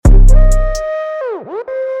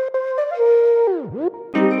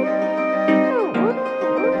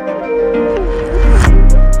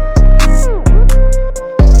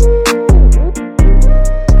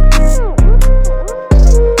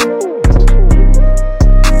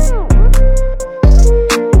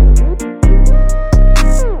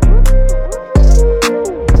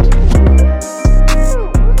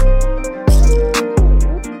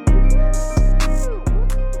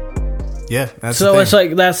So it's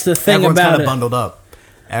like that's the thing Everyone's about kind of it. bundled up.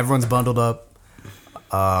 Everyone's bundled up.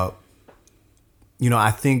 I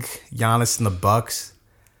think Giannis and the Bucks,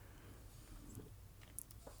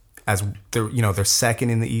 as they're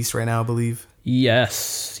second in the East right now, I believe.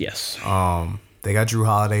 Yes. They got Drew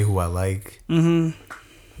Holiday, who I like. Mm-hmm.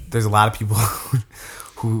 There's a lot of people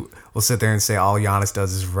who will sit there and say all Giannis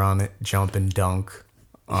does is run, jump, and dunk.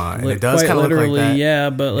 And it does kind of look like that. Yeah,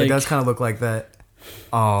 but it does kind of look like that.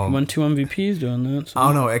 Won 2 MVPs doing that. So. I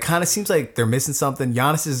don't know. It kind of seems like they're missing something.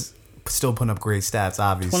 Giannis is still putting up great stats,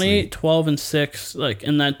 obviously. 28, 12, and 6.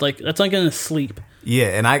 And that's like in a sleep. Yeah,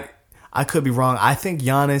 and I could be wrong. I think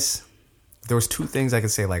Giannis, there was 2 things I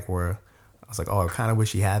could say where I was like, oh, I kind of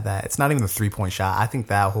wish he had that. It's not even the 3-point shot. I think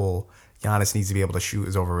that whole Giannis needs to be able to shoot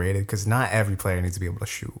is overrated because not every player needs to be able to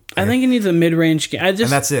shoot. I think he needs a mid-range game. And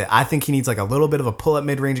that's it. I think he needs a little bit of a pull-up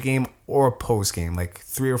mid-range game or a post game,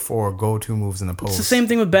 3 or 4 go-to moves in the post. It's the same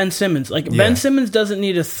thing with Ben Simmons. Ben Simmons doesn't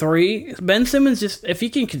need a 3. Ben Simmons just if he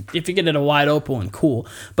get it a wide open one, cool.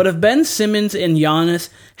 But if Ben Simmons and Giannis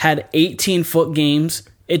had 18-foot games,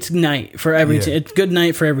 it's night for every team. It's good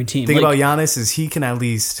night for every team. The thing about Giannis is he can at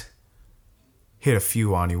least hit a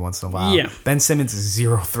few on you once in a while. Yeah. Ben Simmons is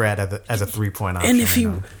zero threat as a 3-point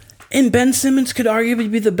option. And Ben Simmons could arguably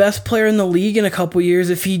be the best player in the league in a couple years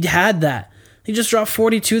if he had that. He just dropped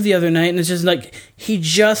 42 the other night, and it's just he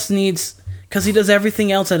just needs, because he does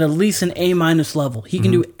everything else at least an A- level. He can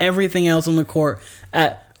do everything else on the court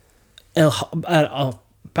at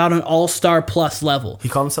about an all-star plus level. He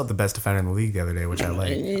called himself the best defender in the league the other day, which I like.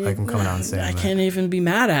 Like him coming out and saying I that. can't even be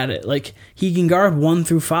mad at it. He can guard 1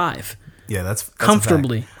 through 5. Yeah, that's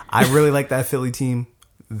comfortably. I really like that Philly team.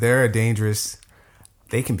 They're dangerous.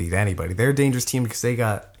 They can beat anybody. They're a dangerous team because they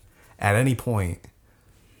got, at any point,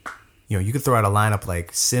 you could throw out a lineup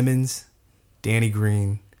like Simmons, Danny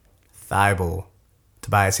Green, Thibault,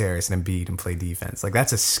 Tobias Harris, and Embiid and play defense.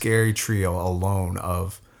 That's a scary trio alone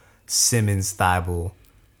of Simmons, Thibault,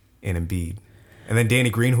 and Embiid. And then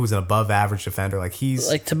Danny Green, who's an above-average defender. He's...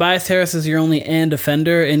 Tobias Harris is your only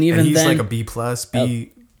defender, and even he's then... he's a B+,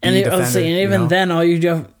 B... And even then, all you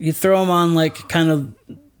do, you throw them on kind of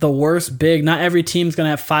the worst big. Not every team's gonna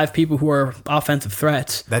have 5 people who are offensive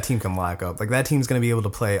threats. That team can lock up. That team's gonna be able to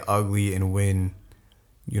play ugly and win,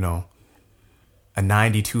 a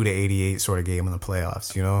 92 to 88 sort of game in the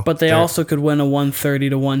playoffs. But they also could win a 130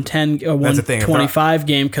 to 110 or 125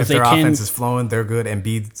 game because their offense is flowing. They're good.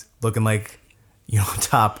 Embiid's looking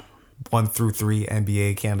top 1 through 3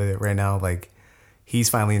 NBA candidate right now. He's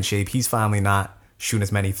finally in shape. He's finally not shooting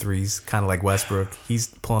as many threes, kind of like Westbrook. He's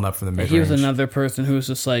pulling up from the mid-range. He was another person who was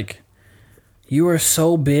just you are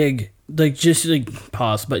so big.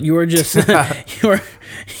 Pause, but you were just,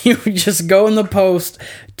 you just go in the post,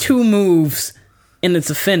 2 moves, and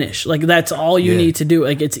it's a finish. That's all you need to do.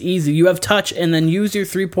 It's easy. You have touch, and then use your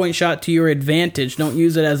 3-point shot to your advantage. Don't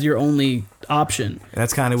use it as your only option.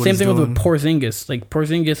 That's kind of what Same he's thing doing. with Porzingis.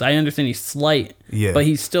 Porzingis, I understand he's slight, but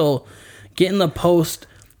he's still getting the post.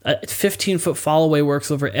 A 15-foot fall away works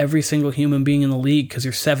over every single human being in the league because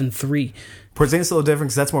you're 7'3". Porzingis is a little different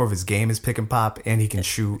because that's more of his game is pick and pop, and he can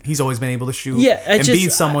shoot. He's always been able to shoot. Yeah, and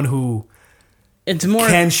beat someone who it's more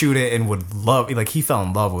can shoot it and would love. He fell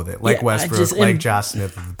in love with it, Westbrook, like Josh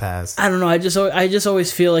Smith of the past. I don't know. I just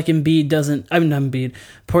always feel like Embiid doesn't. I mean, not Embiid.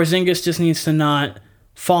 Porzingis just needs to not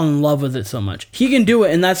fall in love with it so much. He can do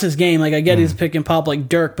it, and that's his game. I get he's pick and pop like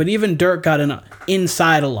Dirk, but even Dirk got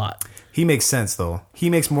inside a lot. He makes sense, though. He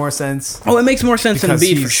makes more sense. Oh, it makes more sense than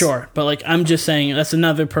Embiid for sure. But I'm just saying that's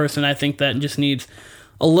another person I think that just needs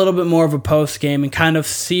a little bit more of a post game and kind of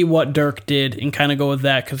see what Dirk did and kind of go with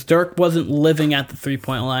that because Dirk wasn't living at the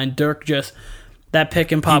 3-point line. Dirk just that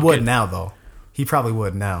pick and pop. He would now, though. He probably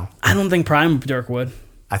would now. I don't think prime Dirk would.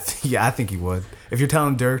 I think he would. If you're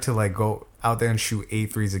telling Dirk to go out there and shoot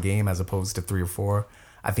 8 threes a game as opposed to 3 or 4,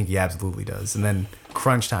 I think he absolutely does. And then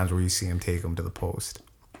crunch times where you see him take them to the post.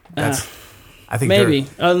 That's. I think maybe.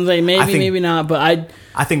 Maybe not. But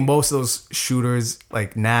I think most of those shooters,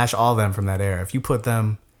 like Nash, all of them from that era, if you put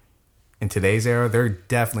them in today's era, they're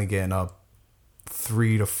definitely getting up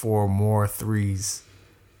 3 to 4 more threes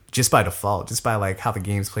just by default, just by how the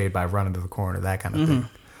game's played by running to the corner, that kind of thing.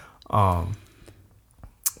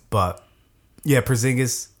 But yeah,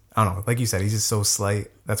 Porzingis, I don't know. Like you said, he's just so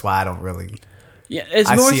slight. That's why I don't really. Yeah,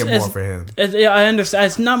 I see it more for him. Yeah, I understand.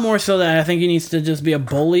 It's not more so that I think he needs to just be a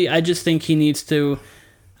bully. I just think he needs to.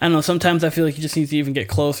 I don't know. Sometimes I feel like he just needs to even get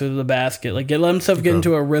closer to the basket. Let himself get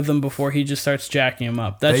into a rhythm before he just starts jacking him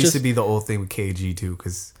up. That used to be the old thing with KG too,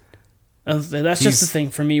 because that's just the thing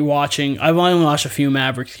for me watching. I've only watched a few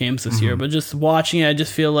Mavericks games this year, but just watching it, I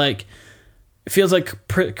just feel like it feels like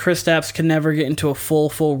Kristaps can never get into a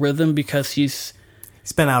full rhythm because he's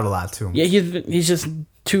been out a lot too. Yeah, he's just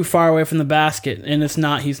too far away from the basket, and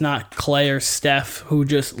he's not Clay or Steph who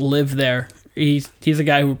just live there. He's a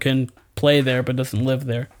guy who can play there but doesn't live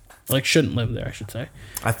there. Like, shouldn't live there, I should say.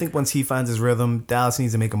 I think once he finds his rhythm, Dallas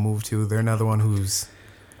needs to make a move too. They're another one who's,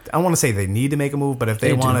 I don't want to say they need to make a move, but if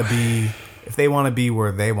they want to be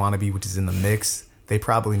where they want to be, which is in the mix, they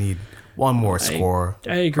probably need one more scorer.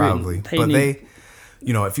 I agree. Probably.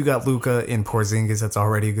 If you got Luka and Porzingis, that's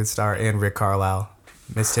already a good start, and Rick Carlisle.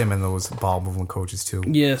 Missed him and those ball movement coaches too.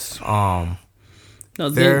 Yes.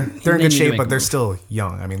 They're in good shape, but they're still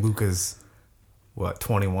young. I mean, Luka's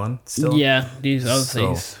 21 still? Yeah, he's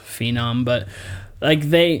phenom, but like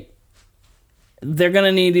they're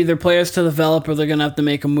gonna need either players to develop or they're gonna have to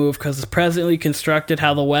make a move because it's presently constructed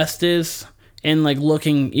how the West is, and like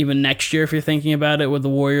looking even next year if you're thinking about it, with the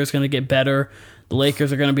Warriors gonna get better, the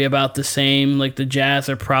Lakers are gonna be about the same, like the Jazz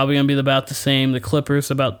are probably gonna be about the same, the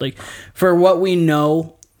Clippers about, like, for what we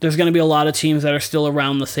know, there's gonna be a lot of teams that are still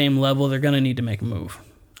around the same level. They're gonna need to make a move,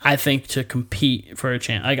 I think, to compete for a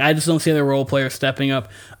chance. Like, I just don't see the role players stepping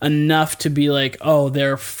up enough to be like, oh,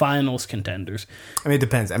 they're finals contenders. I mean, it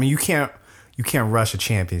depends. I mean, you can't rush a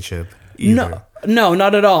championship either. No,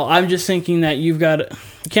 not at all. I'm just thinking that you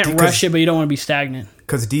can't rush it, but you don't want to be stagnant.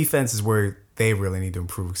 Because defense is where they really need to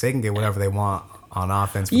improve. Because they can get whatever they want on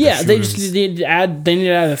offense. Yeah, they just need to add. They need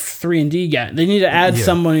to add a 3-and-D guy. They need to add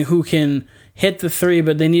someone who can hit the three,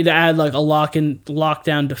 but they need to add like a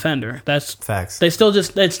lockdown defender. That's facts. They still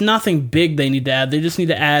it's nothing big they need to add. They just need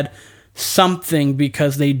to add something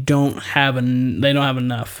because they don't have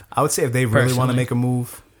enough. I would say if they really want to make a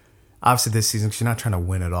move, obviously this season, because you're not trying to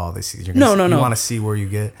win at all this season. No. You want to see where you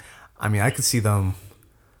get. I mean, I could see them.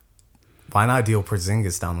 Why not deal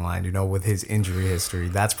Porzingis down the line? With his injury history,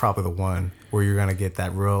 that's probably the one where you're gonna get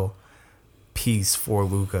that real piece for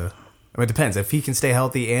Luka. I mean, it depends. If he can stay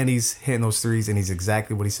healthy and he's hitting those threes and he's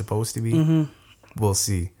exactly what he's supposed to be, we'll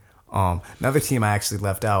see. Another team I actually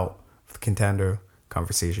left out for the contender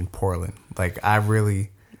conversation, Portland. Like, I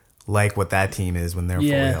really like what that team is when they're fully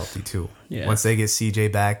healthy too. Yeah. Once they get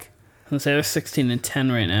CJ back. I'm gonna say they're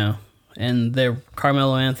 16-10 right now, and their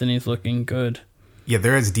Carmelo Anthony's looking good. Yeah,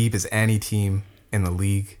 they're as deep as any team in the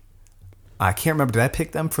league. I can't remember. Did I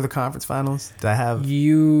pick them for the conference finals? Did I have?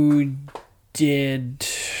 You did.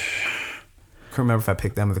 I can't remember if I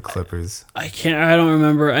picked them or the Clippers. I don't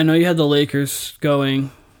remember. I know you had the Lakers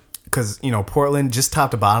going. Because, Portland, just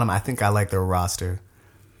top to bottom, I think I like their roster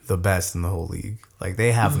the best in the whole league. Like,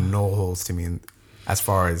 they have no holes to me as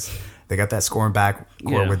far as they got that scoring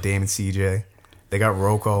backcourt with Dame and CJ. They got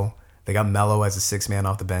Rocco. They got Melo as a sixth man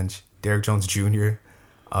off the bench. Derrick Jones Jr.,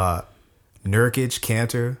 Nurkic,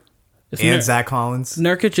 Cantor, and Zach Collins.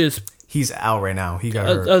 Nurkic he's out right now. He got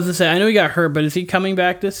hurt. I was going to say, I know he got hurt, but is he coming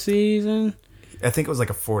back this season? I think it was like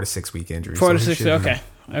a 4 to 6 week injury. 4 to 6, okay.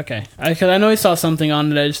 Because I know he saw something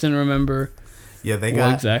on it, I just didn't remember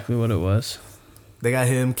exactly what it was. They got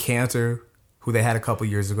him, Cantor, who they had a couple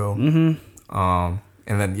years ago. Mm-hmm.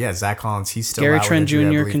 And then, Zach Collins, he's still Gary out. Trent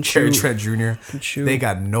Jr. can shoot. Gary Trent Jr. can shoot. They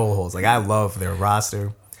got no holes. Like, I love their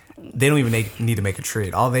roster. They don't even need to make a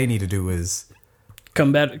trade. All they need to do is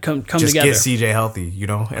come just together. Get CJ healthy,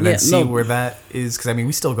 and then see where that is. Because, I mean,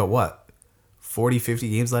 we still got, 40, 50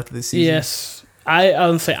 games left of this season? Yes. I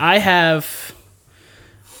would say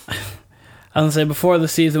before the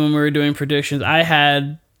season when we were doing predictions, I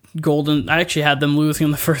actually had them losing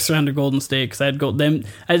in the first round of Golden State because I had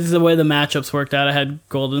the way the matchups worked out, I had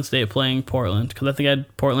Golden State playing Portland because I think I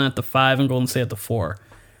had Portland at the 5 and Golden State at the 4.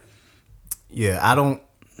 Yeah, I don't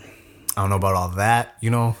know about all that,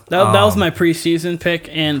 That was my preseason pick,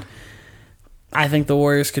 and I think the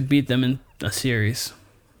Warriors could beat them in a series.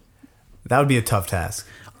 That would be a tough task.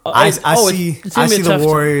 I see the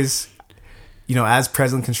Warriors, as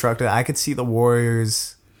presently constructed. I could see the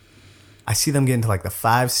Warriors. I see them getting to like the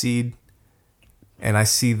 5 seed, and I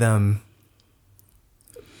see them.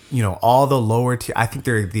 All the lower tier. I think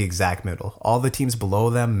they're the exact middle. All the teams below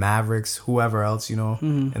them, Mavericks, whoever else,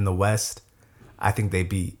 in the West. I think they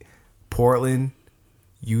beat Portland,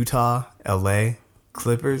 Utah, LA,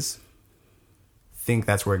 Clippers. Think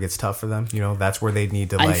that's where it gets tough for them. That's where they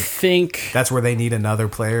need to that's where they need another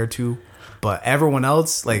player or two. But everyone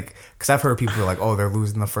else, because I've heard people like, oh, they're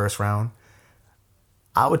losing the first round.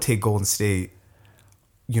 I would take Golden State,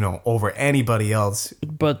 over anybody else.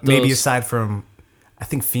 But maybe aside from, I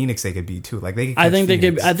think Phoenix they could beat too. Like they could. I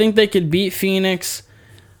think they could beat Phoenix.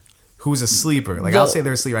 Who's a sleeper? I'll say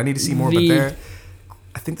they're a sleeper. I need to see more, but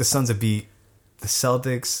I think the Suns have beat the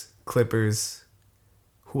Celtics, Clippers.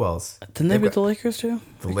 Who else? Didn't they beat the Lakers too?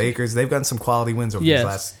 The Lakers. They've gotten some quality wins over these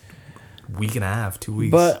last week and a half, 2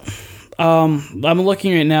 weeks. But I'm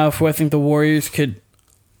looking right now for I think the Warriors could.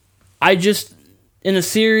 In a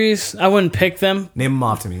series, I wouldn't pick them. Name them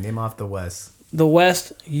off to me. Name off the West. The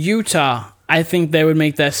West, Utah. I think they would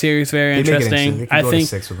make that series very interesting. They could go to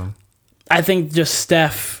 6 with them. I think just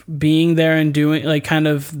Steph being there and doing like kind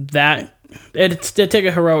of that. It'd take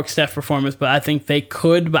a heroic Steph performance, but I think they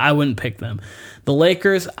could, but I wouldn't pick them. The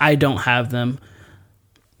Lakers, I don't have them.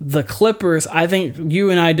 The Clippers, I think you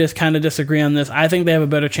and I just kind of disagree on this. I think they have a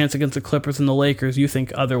better chance against the Clippers than the Lakers. You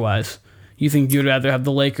think otherwise. You think you'd rather have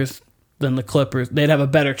the Lakers than the Clippers. They'd have a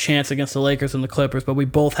better chance against the Lakers than the Clippers, but we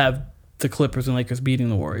both have the Clippers and Lakers beating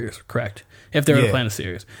the Warriors, correct? If they were playing a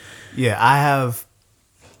series. Yeah, I have...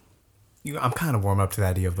 I'm kind of warm up to the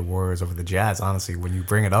idea of the Warriors over the Jazz, honestly, when you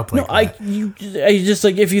bring it up like that. I just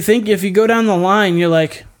like if you go down the line, you're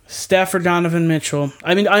like Steph or Donovan Mitchell.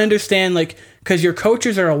 I mean, I understand like because your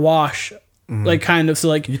coaches are a wash, like kind of. So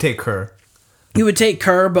like you take Kerr, you would take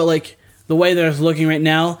Kerr, but like the way that it's looking right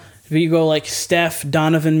now, if you go like Steph,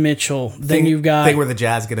 Donovan Mitchell, then you've got thing where the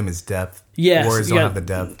Jazz get him is depth. Yes, Warriors don't have the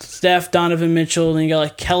depth. Steph, Donovan Mitchell, then you got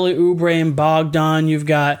like Kelly Oubre and Bogdan. You've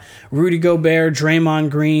got Rudy Gobert, Draymond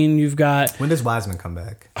Green. You've got when does Wiseman come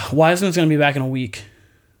back? Wiseman's going to be back in a week.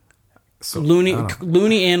 So,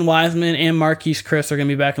 Looney and Wiseman and Marquise Chris are going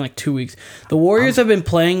to be back in like 2 weeks. The Warriors have been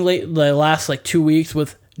playing the last like 2 weeks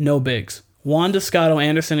with no bigs. Juan Descato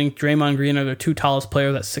Anderson and Draymond Green are their 2 tallest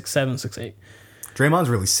players at 6'7", 6'8". Draymond's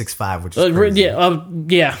really 6'5", which is crazy.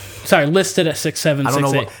 Yeah. Sorry, listed at 6'7",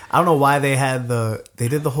 6'8". I don't know why they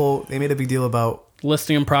made a big deal about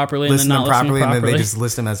listing him properly and then not listing him properly. And then they just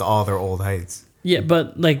list him as all their old heights. Yeah,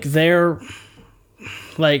 but like they're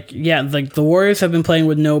like the Warriors have been playing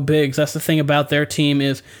with no bigs. That's the thing about their team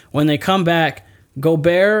is when they come back,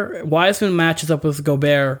 Wiseman matches up with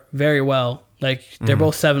Gobert very well. Like they're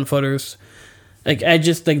both 7-footers. Like I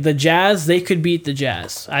just like the Jazz, they could beat the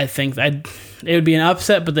Jazz. I think it would be an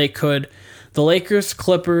upset, but they could. The Lakers,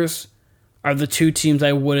 Clippers are the 2 teams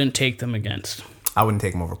I wouldn't take them against. I wouldn't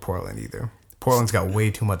take them over Portland either. Portland's got way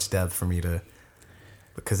too much depth for me to,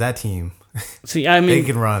 because that team, see, I mean, they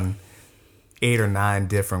can run 8 or 9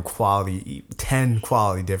 different 10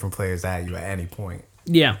 quality different players at you at any point.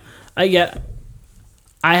 Yeah, I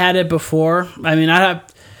had it before. I mean,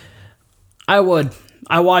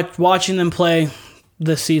 watching them play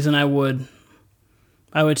this season. I would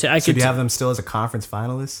say So do you have them still as a conference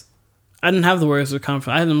finalist? I didn't have the Warriors as a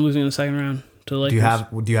conference. I had them losing in the second round to the Lakers. Do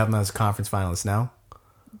you have them as a conference finalist now?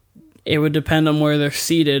 It would depend on where they're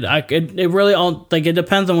seated. It really all like it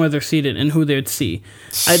depends on where they're seated and who they'd see.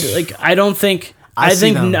 I think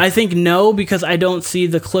no, because I don't see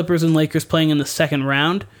the Clippers and Lakers playing in the second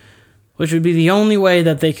round, which would be the only way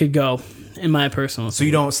that they could go, in my personal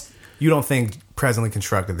opinion. So you don't think presently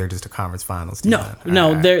constructed they're just a conference finals team?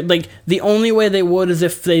 No, they're like the only way they would is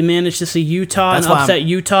if they managed to see Utah and upset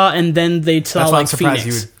Utah, and then they'd saw like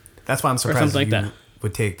Phoenix. That's why I'm surprised you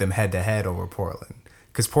would take them head to head over Portland,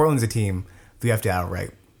 because Portland's a team you have to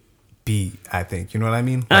outright beat. I think you know what I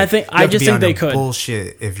mean. Like, I just think they could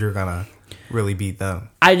bullshit if you're gonna really beat them.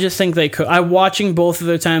 I just think they could. I'm watching both of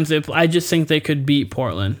their times. I just think they could beat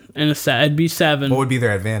Portland in a set. It'd be 7. What would be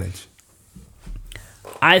their advantage?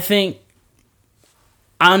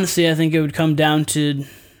 Honestly, I think it would come down to.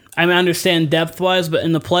 I mean, I understand depth wise, but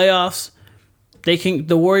in the playoffs,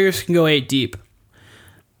 the Warriors can go 8 deep.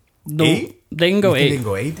 8? They can go 8. They can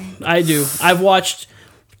go 8 deep? I do. I've watched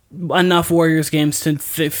enough Warriors games to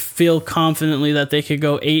feel confidently that they could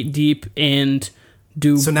go 8 deep and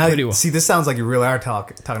do pretty well. See, this sounds like you really are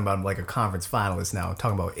talking about like a conference finalist now,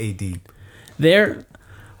 talking about 8 deep.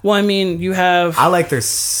 Well, I mean, you have... I like their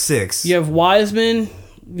 6. You have Wiseman,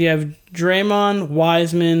 you have Draymond,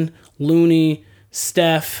 Wiseman, Looney,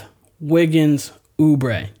 Steph, Wiggins,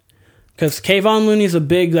 Oubre. Because Kayvon Looney's a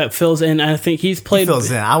big that fills in. I think he's played... He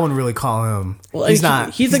fills in. I wouldn't really call him... Well, he's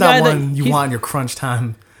not the guy one you want in your crunch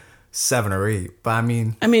time 7 or 8. But I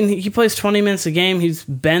mean, he plays 20 minutes a game. He's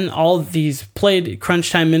played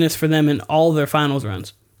crunch time minutes for them in all their finals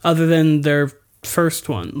runs, other than their first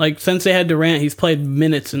one. Like, since they had Durant, he's played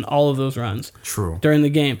minutes in all of those runs. True. During the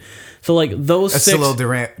game. So, like, those That's 6... That's a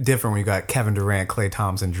little different when you got Kevin Durant, Klay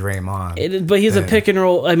Thompson, Draymond. But he's a pick and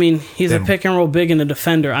roll... he's a pick and roll big and a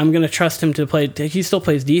defender. I'm going to trust him to play... He still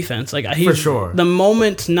plays defense. Like, for sure. The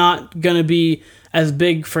moment's not going to be as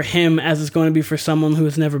big for him as it's going to be for someone who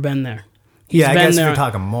has never been there. I guess if you're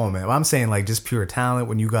talking moment. I'm saying, like, just pure talent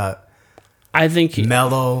when you got... I think...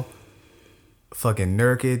 Melo, fucking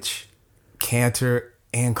Nurkic, Cantor,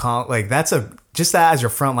 and Collins. Like, that's just that as your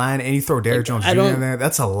front line, and you throw Derrick Jones Jr. in there,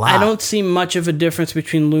 that's a lot. I don't see much of a difference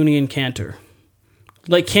between Looney and Cantor.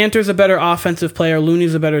 Like, Cantor's a better offensive player.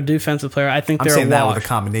 Looney's a better defensive player. I think I'm they're saying a that wash. with a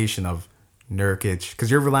combination of Nurkic, because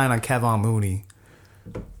you're relying on Kevon Looney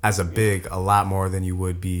as a big a lot more than you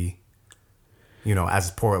would be,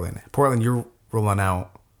 as Portland. Portland, you're rolling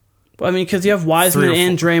out. I mean, because you have Wiseman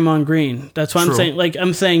and Draymond Green. That's what I'm saying. Like,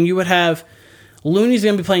 I'm saying you would have Looney's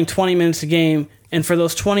going to be playing 20 minutes a game, and for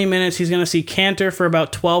those 20 minutes, he's going to see Cantor for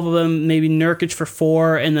about 12 of them, maybe Nurkic for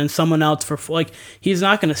 4, and then someone else for 4. Like, he's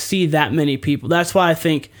not going to see that many people. That's why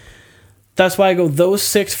I go those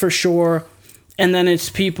 6 for sure, and then it's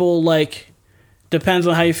people like, depends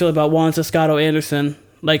on how you feel about Juan Toscado Anderson.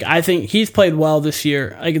 Like, I think he's played well this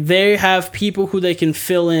year. Like, they have people who they can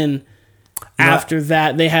fill in. After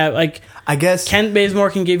that, they have, like, I guess Kent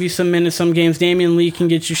Bazemore can give you some minutes, some games. Damian Lee can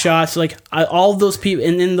get you shots. Like, all of those people,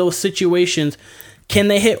 and in those situations, can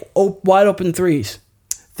they hit wide open threes?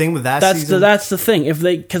 Thing with That's season, that's the thing.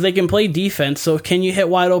 Because they can play defense, so can you hit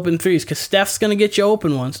wide open threes? Because Steph's gonna get you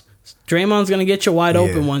open ones. Draymond's gonna get you wide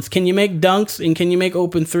open ones. Can you make dunks and can you make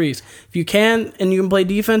open threes? If you can and you can play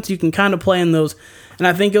defense, you can kind of play in those. And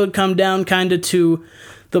I think it would come down kind of to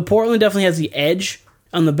the Portland definitely has the edge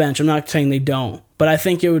on the bench. I'm not saying they don't, but I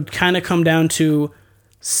think it would kind of come down to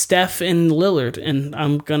Steph and Lillard, and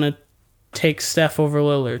I'm gonna take Steph over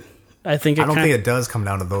Lillard. I don't think it does come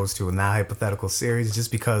down to those two in that hypothetical series,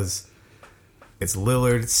 just because it's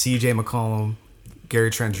Lillard, CJ McCollum, Gary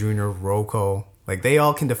Trent Jr., Rocco. Like, they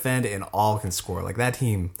all can defend and all can score. Like, that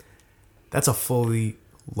team, that's a fully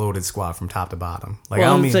loaded squad from top to bottom. Like,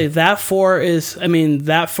 well, I would say that 4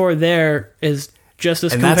 there is just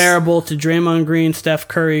as comparable to Draymond Green, Steph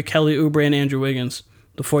Curry, Kelly Oubre, and Andrew Wiggins,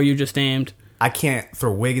 the 4 you just named. I can't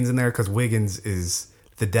throw Wiggins in there because Wiggins is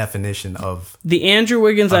the definition of... The Andrew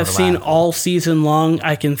Wiggins I've seen all season long,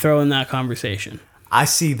 I can throw in that conversation. I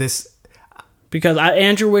see this... Because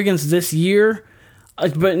Andrew Wiggins this year...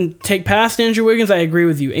 But take past Andrew Wiggins, I agree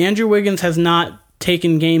with you. Andrew Wiggins has not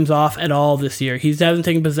taken games off at all this year. He hasn't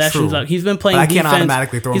taken possessions out. He's been playing defense. I can't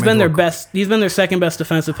automatically throw him He's been their second best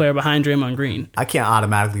defensive player behind Draymond Green. I can't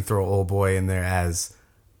automatically throw old boy in there as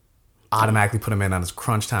automatically put him in on his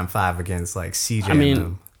crunch time 5 against like CJ. I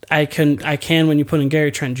mean, I can when you put in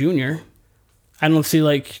Gary Trent Jr. I don't see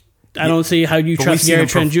how you trust Gary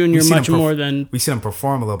Trent Jr. much more than... We see him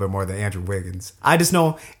perform a little bit more than Andrew Wiggins. I just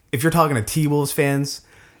know if you're talking to T-Wolves fans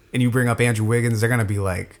and you bring up Andrew Wiggins, they're going to be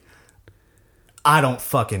like, I don't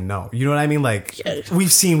fucking know. You know what I mean? Like,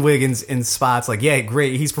 we've seen Wiggins in spots like, yeah,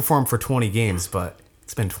 great, he's performed for 20 games, but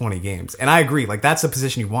it's been 20 games. And I agree. Like, that's the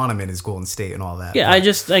position you want him in, is Golden State and all that. Yeah, but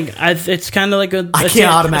it's kind of like I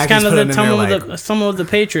can't automatically put him in there like... Some of the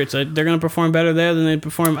Patriots, they're going to perform better there than they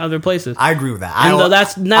perform other places. I agree with that.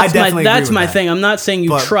 That's my thing. I'm not saying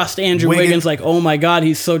you trust Andrew Wiggins like, oh my God,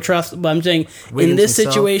 he's so trustable. But I'm saying Wiggins in this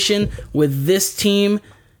situation, with this team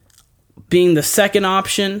being the second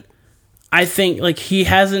option, I think like he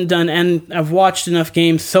hasn't done, and I've watched enough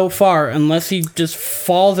games so far, unless he just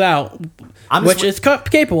falls out, which is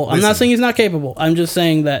capable. I'm not saying he's not capable. I'm just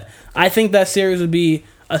saying that I think that series would be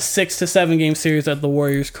a 6 to 7 game series that the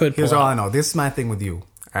Warriors could pull. Here's all I know. This is my thing with you.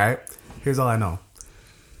 All right? Here's all I know.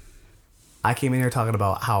 I came in here talking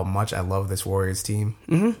about how much I love this Warriors team,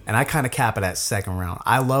 and I kind of cap it at second round.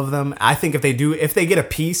 I love them. I think if they get a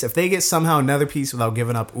piece, if they get somehow another piece without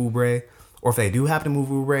giving up Oubre, or if they do happen to move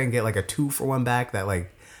Oubre and get like a 2-for-1 back that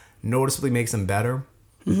like noticeably makes them better,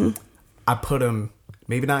 I put them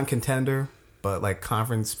maybe not in contender, but like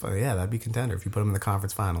conference. Yeah, that'd be contender if you put them in the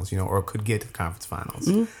conference finals, or could get to the conference finals.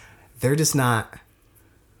 They're just not.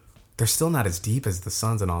 They're still not as deep as the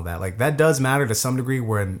Suns and all that. Like, that does matter to some degree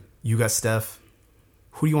when you got Steph.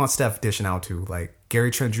 Who do you want Steph dishing out to? Like Gary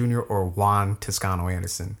Trent Jr. or Juan Toscano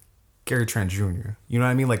Anderson? Gary Trent Jr. You know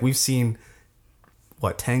what I mean? Like, we've seen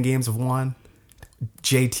 10 games of Juan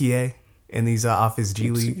JTA in these off his G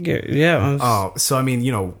League. Yeah. So I mean,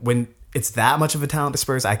 when it's that much of a talent to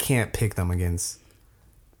Spurs, I can't pick them against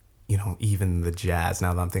even the Jazz.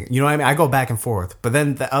 Now that I'm thinking, what I mean, I go back and forth. But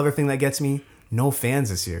then the other thing that gets me, no fans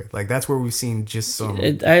this year. Like, that's where we've seen just some.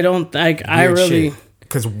 I really,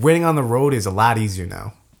 because winning on the road is a lot easier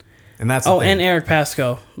now, and that's and Eric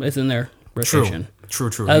Pasco is in their rotation.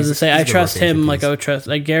 True. I was to say I trust him like I would trust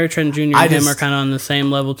like Gary Trent Jr. and him are kind of on the same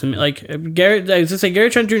level to me. Like Gary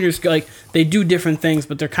Trent Jr. is like, they do different things,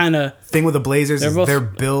 but they're kind of thing with the Blazers is they're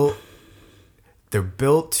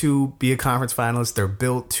built to be a conference finalist. They're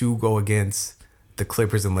built to go against the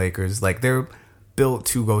Clippers and Lakers. Like, they're built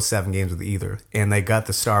to go 7 games with either, and they got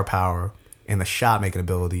the star power and the shot making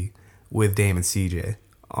ability with Dame and CJ.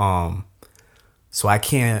 So I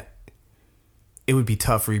can't. It would be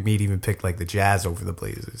tough for me to even pick like the Jazz over the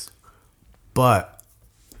Blazers, but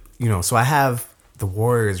so I have the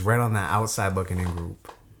Warriors right on that outside looking in group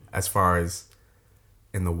as far as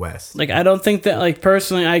in the West. Like, I don't think that, like,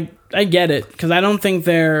 personally, I get it, because I don't think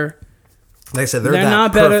they're... Like I said, they're that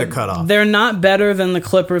not perfect cutoff. They're not better than the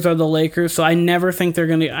Clippers or the Lakers, so I never think they're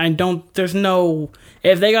going to... There's no...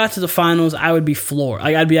 If they got to the finals, I would be floored.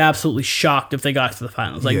 Like, I'd be absolutely shocked if they got to the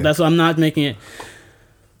finals. Like, that's what I'm not making it...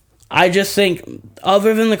 I just think,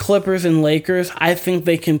 other than the Clippers and Lakers, I think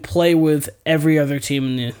they can play with every other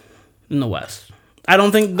team in the West. I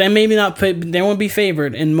don't think they won't be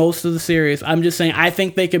favored in most of the series. I'm just saying I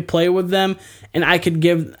think they could play with them, and I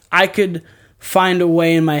could find a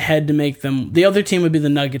way in my head to make them. The other team would be the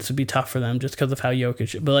Nuggets. Would be tough for them just because of how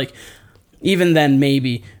Jokic. But like, even then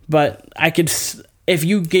maybe. But I could, if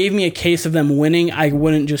you gave me a case of them winning, I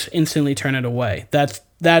wouldn't just instantly turn it away. That's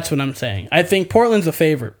what I'm saying. I think Portland's a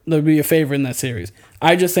favorite. They'll be a favorite in that series.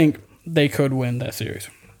 I just think they could win that series,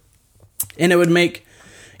 and it would make.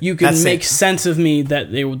 You can make sense of me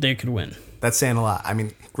that they could win. That's saying a lot. I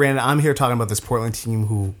mean, granted, I'm here talking about this Portland team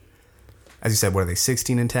who, as you said, what are they,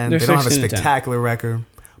 16-10? They don't have a spectacular record,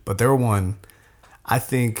 but they're one. I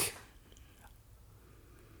think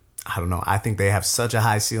they have such a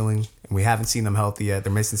high ceiling, and we haven't seen them healthy yet.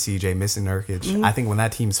 They're missing CJ, missing Nurkic. Mm-hmm. I think when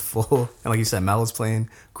that team's full, and like you said, Melo's playing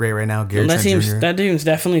great right now. That team's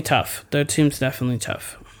definitely tough. That team's definitely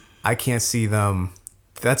tough. I can't see them...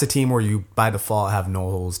 That's a team where you, by default, have no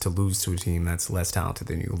holes to lose to a team that's less talented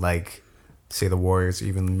than you, like, say, the Warriors or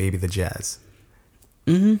even maybe the Jazz.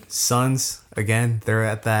 Mm-hmm. Suns, again, they're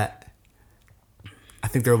at that... I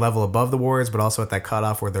think they're a level above the Warriors, but also at that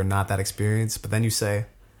cutoff where they're not that experienced. But then you say,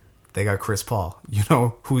 they got Chris Paul,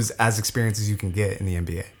 who's as experienced as you can get in the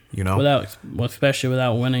NBA. Especially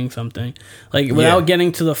without winning something. Like, without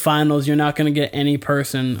getting to the finals, you're not going to get any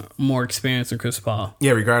person more experienced than Chris Paul.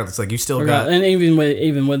 Yeah, regardless. Like, you still got... And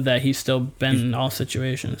even with that, he's still been in all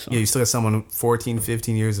situations. So. Yeah, you still got someone 14,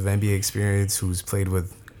 15 years of NBA experience who's played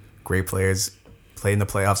with great players, played in the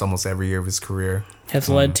playoffs almost every year of his career. Has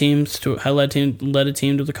led a team to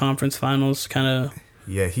the conference finals, kind of...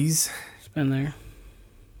 Yeah, he's been there.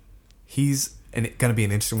 He's... And it's going to be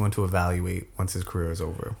an interesting one to evaluate once his career is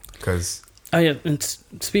over. Because... Oh, yeah. And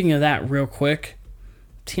speaking of that, real quick,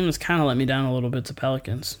 team has kind of let me down a little bit to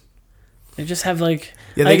Pelicans. They just have, like...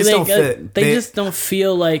 Yeah, they just don't fit. They just don't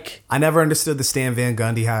feel like... I never understood the Stan Van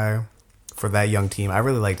Gundy hire for that young team. I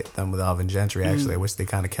really liked them with Alvin Gentry, actually. I wish they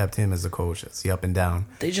kind of kept him as the coach. It's the up and down.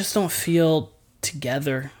 They just don't feel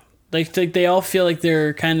together. Like they all feel like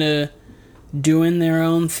they're kind of doing their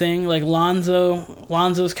own thing. Like,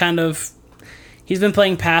 Lonzo's kind of... He's been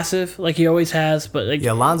playing passive like he always has, but like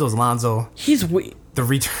Lonzo's Lonzo. He's the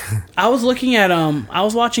return. I was looking at I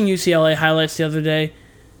was watching UCLA highlights the other day.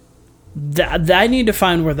 I need to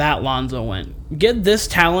find where that Lonzo went. Get this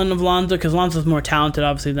talent of Lonzo, because Lonzo's more talented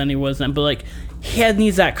obviously than he was then, but like he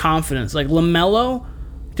needs that confidence. Like LaMelo,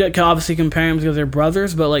 can obviously compare him because they're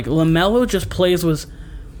brothers, but like LaMelo just plays with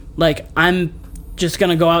like, I'm just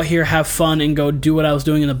gonna go out here, have fun, and go do what I was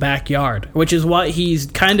doing in the backyard, which is what he's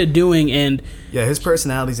kind of doing. And yeah, his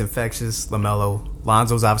personality's infectious. LaMelo.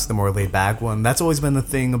 Lonzo's obviously the more laid back one. That's always been the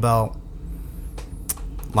thing about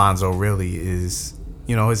Lonzo, really, is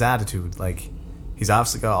his attitude. Like, he's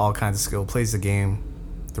obviously got all kinds of skill, plays the game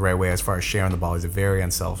the right way as far as sharing the ball. He's very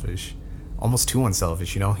unselfish, almost too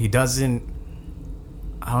unselfish. He doesn't.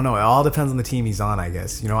 I don't know. It all depends on the team he's on, I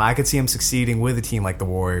guess. I could see him succeeding with a team like the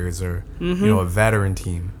Warriors or, a veteran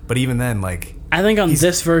team. But even then, like... I think on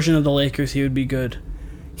this version of the Lakers, he would be good.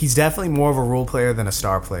 He's definitely more of a role player than a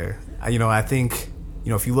star player. I think,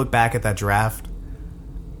 if you look back at that draft,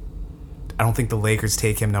 I don't think the Lakers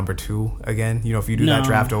take him number 2 again. If you do that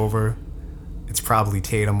draft over, it's probably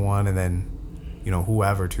Tatum 1 and then,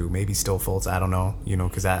 whoever 2. Maybe still Fultz. I don't know,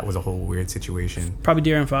 because that was a whole weird situation. Probably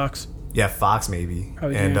De'Aaron Fox. Yeah, Fox maybe.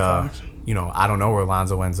 Probably and Fox. I don't know where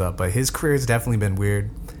Lonzo ends up, but his career's definitely been weird.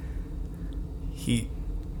 It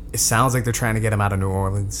sounds like they're trying to get him out of New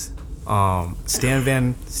Orleans. Stan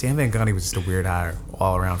Van Gundy was just a weird hire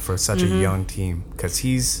all around for such a young team, because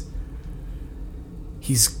he's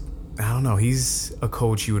I don't know, he's a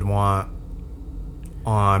coach you would want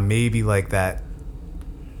on maybe like that,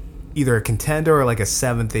 either a contender or like a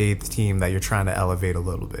 7th, 8th team that you're trying to elevate a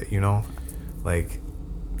little bit, like.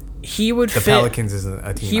 He would fit. The Pelicans isn't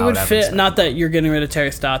a team. He would fit. Not that you're getting rid of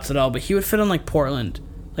Terry Stotts at all, but he would fit on like Portland,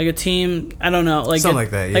 like a team. I don't know, like something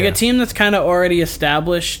like that. Yeah. Like a team that's kind of already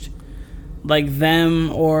established, like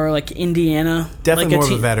them or like Indiana. Definitely like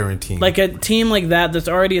more of a veteran team. Like a team like that's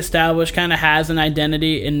already established, kind of has an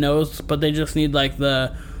identity and knows, but they just need like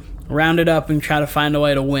the round it up and try to find a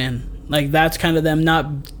way to win. Like that's kind of them,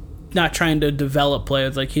 not trying to develop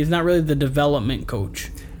players. Like he's not really the development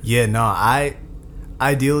coach. Yeah, no,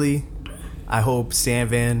 ideally, I hope Stan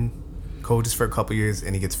Van coaches for a couple years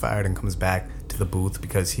and he gets fired and comes back to the booth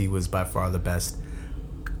because he was by far the best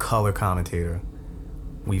color commentator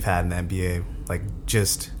we've had in the NBA. Like,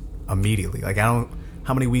 just immediately. Like, how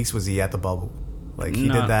many weeks was he at the bubble? Like, he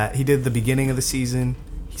did that. He did the beginning of the season.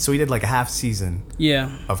 So he did like a half season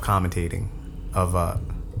of commentating, of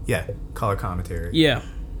color commentary. Yeah.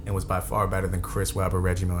 And was by far better than Chris Webber,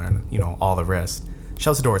 Reggie Miller, and all the rest.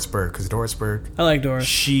 Shouts to Doris Burke, because Doris Burke, I like Doris.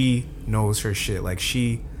 She knows her shit. Like,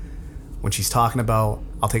 when she's talking about,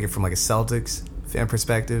 I'll take it from like a Celtics fan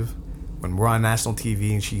perspective. When we're on national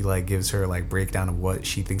TV and she like gives her like breakdown of what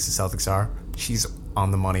she thinks the Celtics are, she's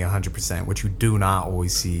on the money 100%, which you do not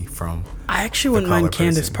always see from. I actually wouldn't mind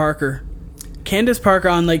Candace Parker. Candace Parker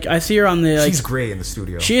on like I see her on the. Like, she's great in the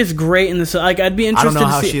studio. She is great in this. Like I'd be interested. I don't know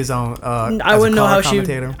how to see, she is on. I wouldn't know how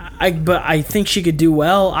commentator. but I think she could do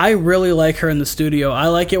well. I really like her in the studio. I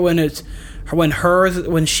like it when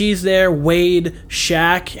when she's there. Wade,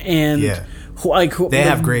 Shaq, and they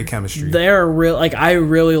have great chemistry. They're real. Like I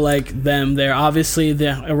really like them. They're obviously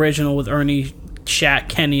the original with Ernie, Shaq,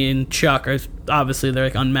 Kenny, and Chuck are obviously they're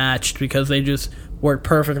like unmatched because they just work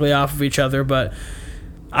perfectly off of each other. But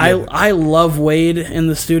I love Wade in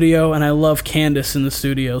the studio, and I love Candace in the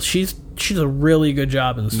studio. She's a really good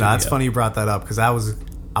job in the studio. No, it's funny you brought that up because I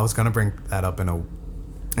was gonna bring that up in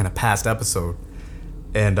a past episode,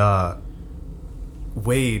 and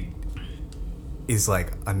Wade is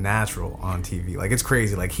like a natural on TV. Like it's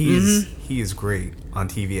crazy. Like he is great on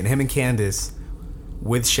TV, and him and Candace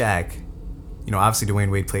with Shaq. Obviously Dwayne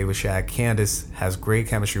Wade played with Shaq. Candace has great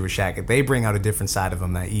chemistry with Shaq. They bring out a different side of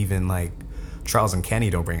him that even like Charles and Kenny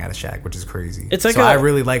don't bring out of Shaq, which is crazy. It's like I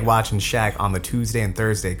really like watching Shaq on the Tuesday and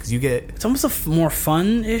Thursday because you get it's almost more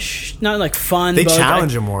fun-ish, not like fun. They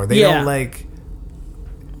challenge him more. They don't like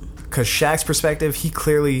because Shaq's perspective. He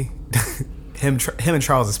clearly him and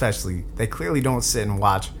Charles especially. They clearly don't sit and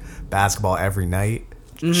watch basketball every night.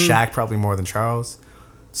 Shaq probably more than Charles.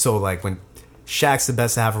 So like when Shaq's the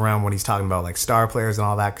best to have around when he's talking about like star players and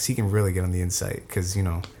all that because he can really get on the insight because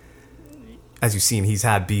as you've seen he's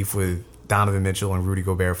had beef with Donovan Mitchell and Rudy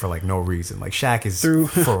Gobert for like no reason. Like Shaq is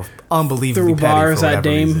for unbelievably petty bars for whatever at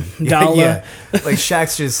Dame reason. Yeah. Like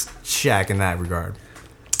Shaq's just Shaq in that regard.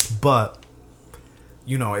 But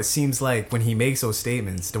it seems like when he makes those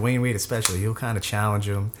statements, Dwayne Wade especially, he'll kind of challenge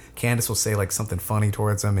him. Candace will say like something funny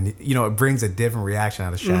towards him, and it brings a different reaction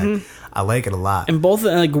out of Shaq. I like it a lot. And both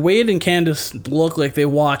like Wade and Candace look like they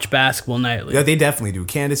watch basketball nightly. Yeah, they definitely do.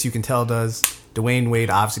 Candace, you can tell, does. Dwayne Wade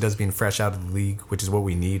obviously does, being fresh out of the league, which is what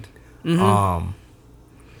we need. The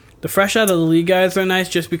fresh out of the league guys are nice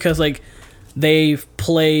just because like they've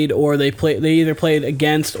played or they either played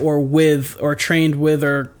against or with or trained with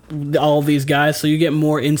or all these guys, so you get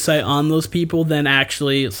more insight on those people than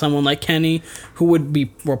actually someone like Kenny who would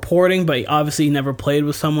be reporting, but obviously he never played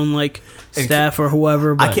with someone like Steph or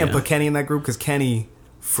whoever. But, I can't put Kenny in that group because Kenny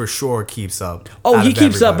for sure keeps up. Oh, he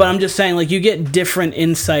keeps up, but I'm just saying, like, you get different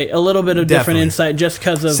insight, a little bit of different insight just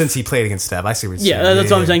because of... Since he played against Steph, I see what you're saying. Yeah,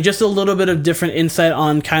 that's what I'm saying. Just a little bit of different insight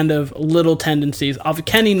on kind of little tendencies.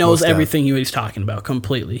 Kenny knows everything he's talking about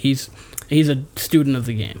completely. He's a student of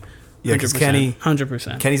the game. Yeah, because Kenny...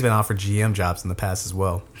 100%. Kenny's been offered GM jobs in the past as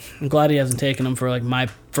well. I'm glad he hasn't taken them for, like,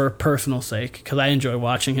 for personal sake, because I enjoy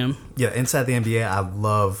watching him. Yeah, Inside the NBA, I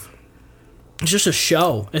love... It's just a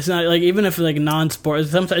show. It's not like, even if like non-sport,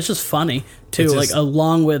 sometimes it's just funny too. Just, like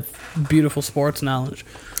along with beautiful sports knowledge,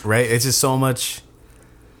 right? It's just so much.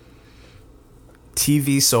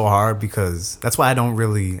 TV's so hard because that's why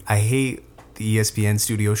I hate the ESPN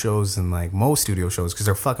studio shows and like most studio shows because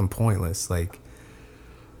they're fucking pointless. Like,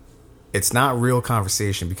 it's not real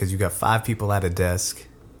conversation because you got 5 people at a desk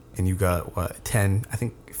and you got 10, I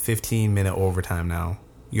think 15-minute overtime now.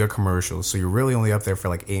 You got commercials, so you're really only up there for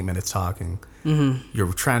like 8 minutes talking.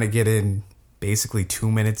 You're trying to get in basically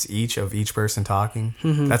 2 minutes each of each person talking.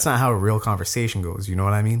 That's not how a real conversation goes. You know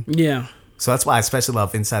what I mean? Yeah. So that's why I especially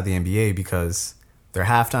love Inside the NBA because they're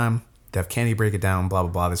halftime. They have Kenny break it down, blah,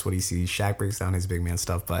 blah, blah. That's what he sees. Shaq breaks down his big man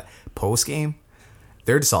stuff. But post game,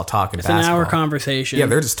 they're just all talking basketball. It's an hour conversation. Yeah,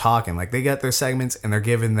 they're just talking. Like, they get their segments and they're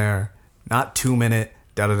giving their not 2 minute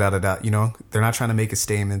da-da-da-da-da, they're not trying to make a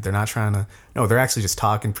statement. They're not trying to... No, they're actually just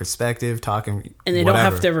talking perspective, talking and they whatever.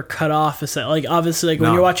 Don't have to ever cut off a set. Like, obviously, like,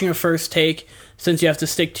 when you're watching a first take, since you have to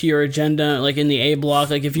stick to your agenda, like, in the A block,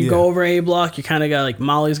 like, if you go over A block, you kind of got, like,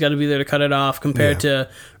 Molly's got to be there to cut it off, compared to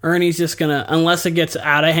Ernie's just gonna... Unless it gets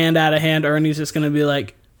out of hand, Ernie's just gonna be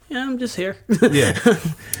like, yeah, I'm just here. Yeah.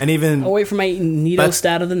 And even... I'll wait for my Neato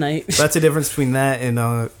stat of the night. That's the difference between that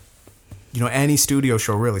and, any studio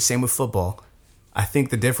show, really. Same with football. I think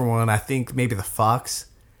the different one, maybe the Fox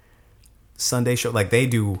Sunday show, like they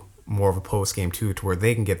do more of a post game too, to where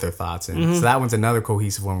they can get their thoughts in. So that one's another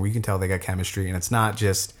cohesive one where you can tell they got chemistry, and it's not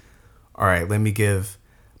just, all right, let me give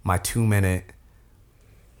my 2-minute,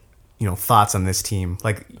 thoughts on this team,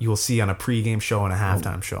 like you'll see on a pregame show and a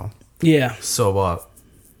halftime show. Yeah. So,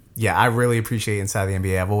 yeah, I really appreciate Inside the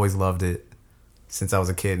NBA. I've always loved it since I was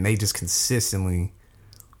a kid, and they just consistently,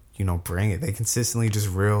 bring it. They consistently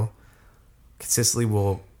consistently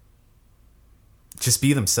will just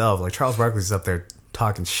be themselves. Like Charles Barkley's up there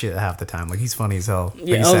talking shit half the time. Like he's funny as hell. Like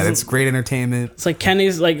you said, it's great entertainment. It's like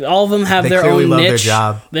Kenny's, like all of them have their own niche. Their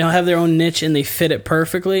job. They don't have their own niche and they fit it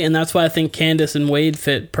perfectly. And that's why I think Candace and Wade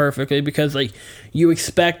fit perfectly, because like you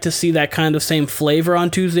expect to see that kind of same flavor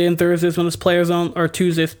on Tuesday and Thursdays when it's players on, or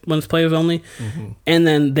Tuesdays when it's players only. And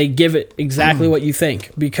then they give it exactly what you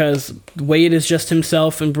think, because Wade is just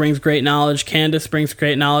himself and brings great knowledge. Candace brings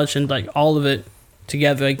great knowledge, and like all of it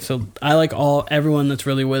together. Like, so I like everyone that's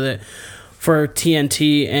really with it. For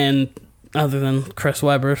TNT, and other than Chris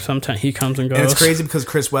Webber, sometimes he comes and goes. And it's crazy because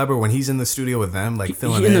Chris Webber, when he's in the studio with them, like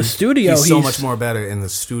filling in the studio, he's so much more better in the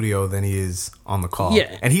studio than he is on the call.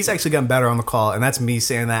 Yeah. And he's actually gotten better on the call, and that's me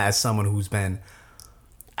saying that as someone who's been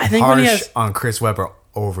harsh on Chris Webber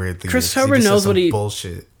over the Chris Webber knows what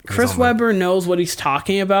bullshit. Chris Webber knows what he's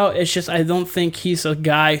talking about. It's just I don't think he's a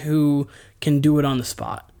guy who can do it on the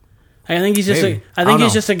spot. I think he's just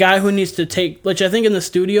he's just a guy who needs to take, which I think in the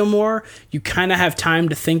studio more, you kind of have time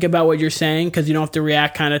to think about what you're saying because you don't have to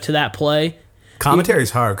react kind of to that play. Commentary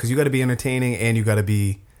is hard because you got to be entertaining and you got to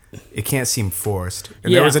be, it can't seem forced.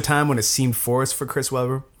 And there was a time when it seemed forced for Chris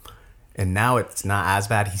Webber, and now it's not as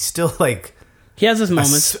bad. He's still like, he has his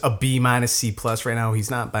moments. A B- C+ right now.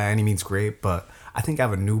 He's not by any means great, but I think I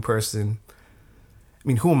have a new person. I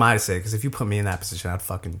mean, who am I to say? Because if you put me in that position, I'd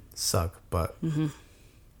fucking suck. But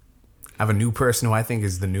I have a new person who I think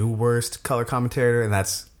is the new worst color commentator, and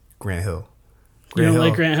that's Grant Hill. You don't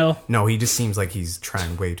like Grant Hill? No, he just seems like he's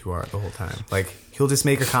trying way too hard the whole time. Like, he'll just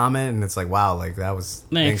make a comment, and it's like, wow, like, that was...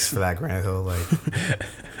 Thanks for that, Grant Hill. Like,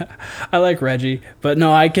 I like Reggie, but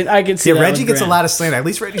no, I can see that Reggie gets a lot of slander. At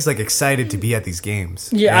least Reggie's, like, excited to be at these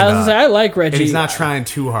games. Yeah, and, I was gonna say, I like Reggie. And he's not trying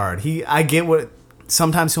too hard. I get what...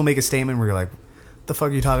 Sometimes he'll make a statement where you're like, what the fuck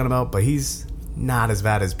are you talking about? But he's not as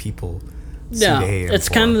bad as people... Yeah, it's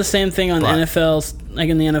kind of the same thing on the NFL's, like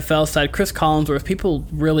in the NFL side. Chris Collinsworth, people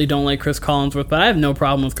really don't like Chris Collinsworth, but I have no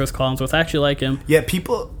problem with Chris Collinsworth. I actually like him. Yeah,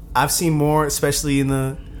 people, I've seen more, especially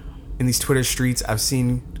in these Twitter streets, I've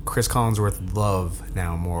seen Chris Collinsworth love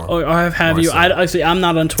now more. Or have you? So. I'm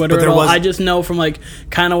not on Twitter at all. I just know from like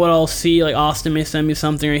kind of what I'll see, like Austin may send me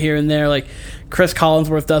something right here and there, like Chris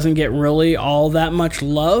Collinsworth doesn't get really all that much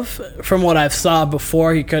love from what I've saw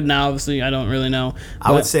before. He could now, obviously, I don't really know. But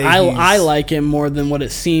I would say I like him more than what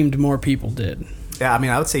it seemed more people did. Yeah, I mean,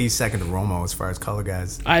 I would say he's second to Romo as far as color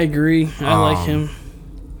guys. I agree. I like him.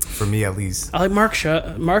 For me, at least. I like Mark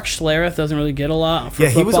Schlereth. Doesn't really get a lot for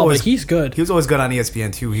football, but he's good. He was always good on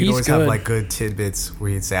ESPN, too. He'd always have, like, good tidbits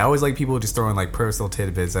where he'd say, I always like people just throwing, like, personal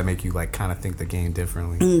tidbits that make you, like, kind of think the game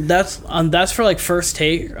differently. That's for, like, First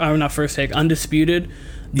Take, or not First Take, Undisputed.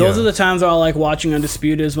 Those are the times where I like watching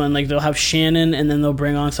Undisputed is when, like, they'll have Shannon and then they'll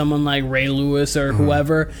bring on someone like Ray Lewis or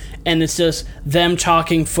whoever, and it's just them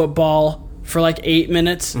talking football for like 8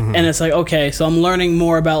 minutes, and it's like, okay, so I'm learning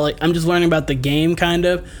more about, like, I'm just learning about the game, kind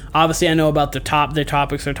of. Obviously, I know about the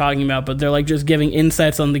topics they're talking about, but they're like just giving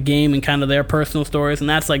insights on the game and kind of their personal stories, and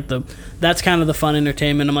that's kind of the fun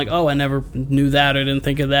entertainment. I'm like, oh, I never knew that or didn't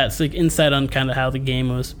think of that. It's like insight on kind of how the game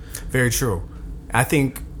was. Very true. I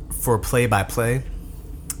think for play-by-play,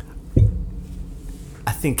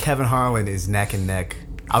 I think Kevin Harlan is neck and neck.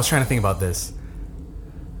 I was trying to think about this.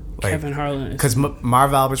 Like, Kevin Harlan. Because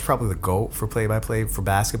Marv Albert's probably the GOAT for play-by-play for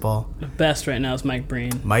basketball. The best right now is Mike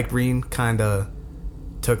Breen. Mike Breen kind of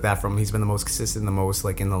took that from him. He's been the most consistent, the most,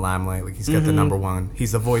 like, in the limelight. Like, he's got the number one.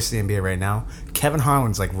 He's the voice of the NBA right now. Kevin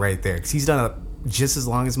Harlan's, like, right there. Because he's done it just as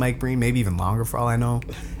long as Mike Breen, maybe even longer for all I know.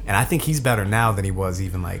 And I think he's better now than he was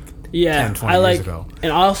even, like, 10, 20 years ago.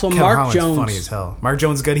 And also Kevin Mark Harlan's Jones. Funny as hell. Mark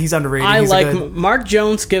Jones is good. He's underrated. Mark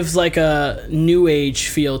Jones gives like a new age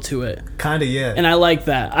feel to it. Kind of, yeah. And I like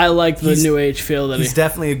that. I like the new age feel that he's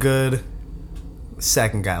definitely a good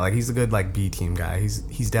second guy. Like, he's a good, like, B team guy.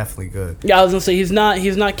 He's definitely good. Yeah, I was gonna say he's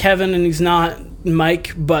not Kevin and he's not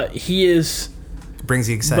Mike, but he is brings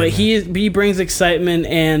the excitement. But he brings excitement,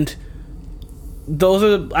 and those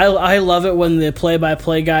are I love it when the play by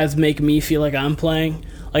play guys make me feel like I'm playing.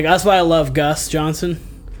 Like, that's why I love Gus Johnson.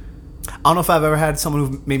 I don't know if I've ever had someone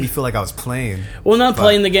who made me feel like I was playing. Well, not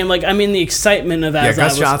playing the game. Like, I mean, the excitement of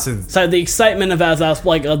Gus Johnson. So the excitement of as I was,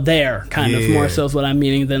 like, there, kind of, more so is what I'm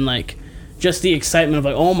meaning than, like, just the excitement of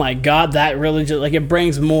like, oh my god, that really just like it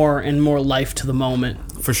brings more and more life to the moment.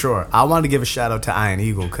 For sure. I wanted to give a shout out to Iron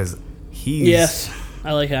Eagle because yes,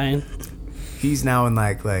 I like Iron. He's now in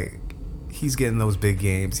like he's getting those big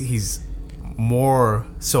games. He's more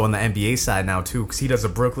so on the NBA side now too because he does the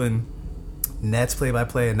Brooklyn Nets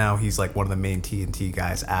play-by-play, and now he's like one of the main TNT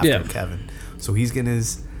guys after Kevin. So he's getting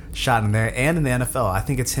his shot in there and in the NFL. I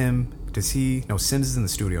think it's him. Does he? No, Sims is in the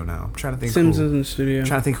studio now. I'm trying to think. Sims is in the studio. I'm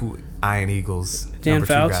trying to think who Iron Eagles Dan number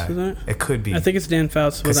 2 Fouts, guy. is it? It could be. I think it's Dan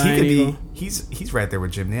Fouts with Iron Eagle. He's right there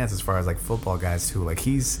with Jim Nance as far as like football guys too. Like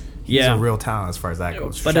he's a real talent as far as that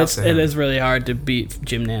goes. But it is really hard to beat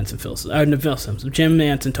Jim Nance and Phil Sims. Jim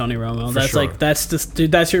Nance and Tony Romo. That's sure. Like that's just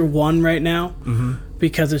dude. That's your one right now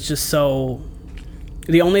because it's just so.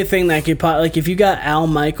 The only thing that could like if you got Al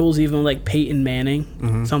Michaels, even like Peyton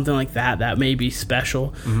Manning, something like that may be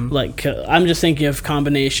special. Like I'm just thinking of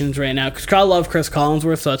combinations right now because I love Chris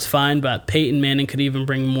Collinsworth, so it's fine. But Peyton Manning could even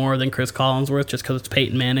bring more than Chris Collinsworth just because it's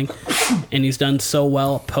Peyton Manning, and he's done so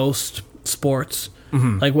well post sports,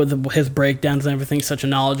 like with his breakdowns and everything. He's such a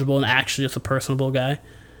knowledgeable and actually just a personable guy.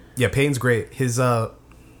 Yeah, Peyton's great. His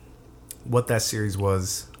what that series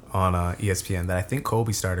was on ESPN that I think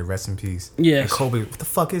Kobe started. Rest in peace. Yeah. And Kobe, what the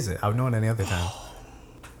fuck is it? I would know it any other time.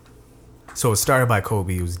 So it started by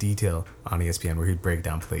Kobe. It was Detail on ESPN where he'd break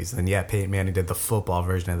down plays. And yeah, Peyton Manning did the football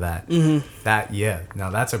version of that. Now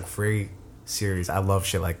that's a great series. I love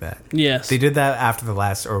shit like that. Yes. They did that after the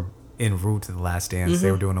last, or en route to the Last Dance.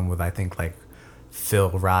 They were doing them with, I think, like Phil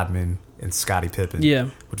Rodman and Scottie Pippen. Yeah.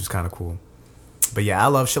 Which was kind of cool. But yeah, I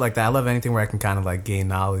love shit like that. I love anything where I can kind of like gain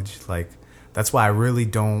knowledge. Like, that's why I really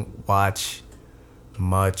don't watch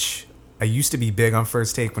much. I used to be big on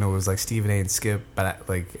First Take when it was like Stephen A. and Skip, but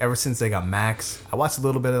like ever since they got Max, I watched a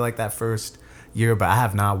little bit of like that first year, but I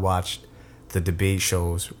have not watched the debate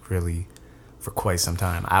shows really for quite some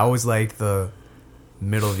time. I always liked the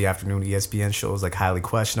middle of the afternoon ESPN shows like Highly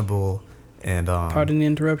Questionable and Pardon the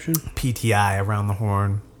Interruption, PTI, Around the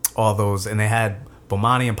Horn, all those, and they had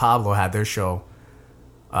Bomani and Pablo had their show.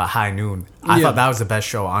 High Noon. I thought that was the best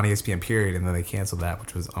show on ESPN, period, and then they canceled that,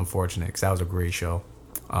 which was unfortunate because that was a great show.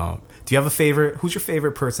 Do you have a favorite? Who's your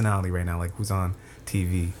favorite personality right now? Like, who's on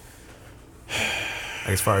TV?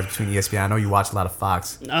 Like, as far as between ESPN, I know you watch a lot of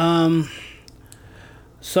Fox.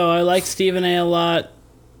 So I like Stephen A. lot.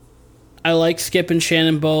 I like Skip and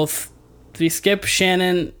Shannon both. The Skip,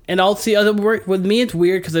 Shannon, and I'll see other work. With me, it's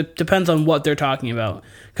weird because it depends on what they're talking about.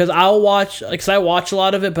 Because I'll watch, because I watch a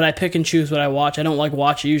lot of it, but I pick and choose what I watch. I don't like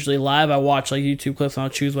watch it usually live. I watch like YouTube clips and I'll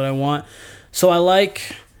choose what I want. So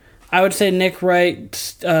I would say Nick Wright,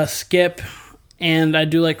 Skip, and I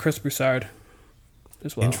do like Chris Broussard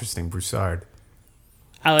as well. Interesting, Broussard.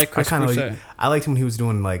 I like Chris Broussard. I liked him when he was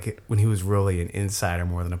doing like when he was really an insider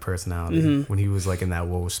more than a personality. When he was like in that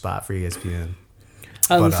woe spot for ESPN.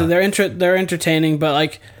 So they're entertaining, but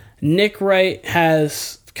like Nick Wright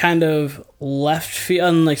has kind of left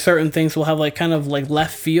field, and like certain things will have like kind of like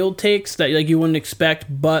left field takes that like you wouldn't expect,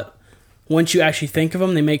 but once you actually think of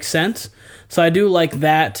them, they make sense. So I do like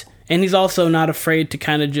that, and he's also not afraid to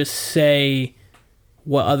kind of just say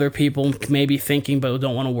what other people may be thinking, but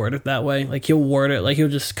don't want to word it that way. Like he'll word it, like he'll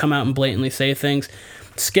just come out and blatantly say things.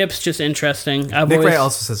 Skip's just interesting. Nick Wright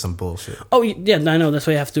also says some bullshit. Oh yeah, I know. That's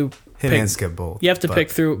why you have to. And Skip both. You have to pick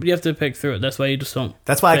through. You have to pick through it. That's why you just don't.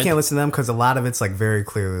 That's why I can't listen to them because a lot of it's like very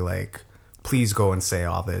clearly like, please go and say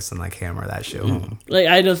all this and like hammer that shit home. Like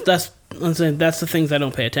I'm saying that's the things I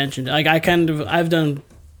don't pay attention to. Like I've done.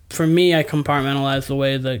 For me, I compartmentalize the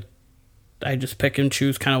way that I just pick and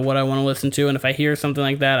choose kind of what I want to listen to, and if I hear something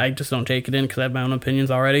like that, I just don't take it in because I have my own opinions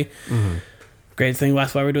already. Great thing.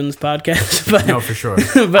 That's why we're doing this podcast. But, no, for sure.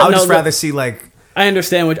 But I would just rather see like. I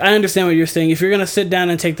understand what you're saying. If you're gonna sit down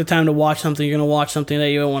and take the time to watch something, you're gonna watch something that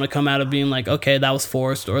you don't want to come out of being like, okay, that was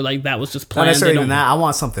forced, or like that was just planned. Not necessarily even that. I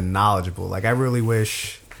want something knowledgeable. Like I really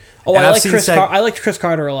wish. Oh, I liked Chris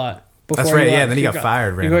Carter a lot. That's right. Yeah, and then he got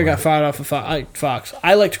fired. He got fired off of Fox.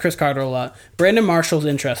 I liked Chris Carter a lot. Brandon Marshall's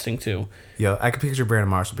interesting too. Yeah, I can picture Brandon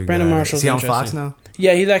Marshall being. Brandon Marshall's Is he on Fox now?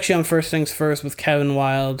 Yeah, he's actually on First Things First with Kevin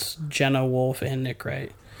Wildes, Jenna Wolfe, and Nick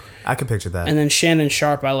Wright. I can picture that. And then Shannon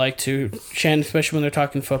Sharp I like too. Shannon, especially when they're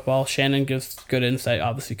talking football. Shannon gives good insight,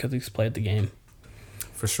 obviously, because he's played the game.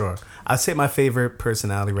 For sure. I'd say my favorite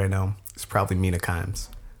personality right now is probably Mina Kimes.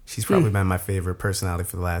 She's probably been my favorite personality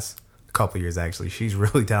for the last couple of years, actually. She's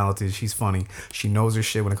really talented. She's funny. She knows her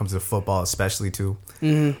shit when it comes to football, especially, too.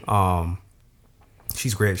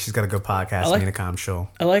 She's great. She's got a good podcast, Mina Kimes Show.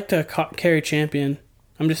 I liked Carrie Champion.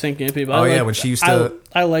 I'm just thinking of people. When she used to...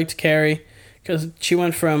 I liked Carrie. Because she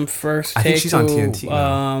went from First Take to on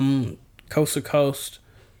TNT Coast to Coast.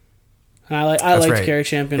 And I That's liked right. Carrie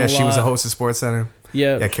Champion a lot. Yeah, she was a host of Sports Center.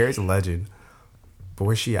 Yeah. Yeah, Carrie's a legend. But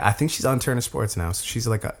where's she at? I think she's on Turner Sports now. So she's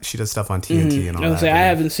like she does stuff on TNT and all that. I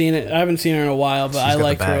haven't seen it. I haven't seen her in a while, but I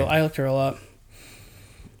liked her. I liked her a lot.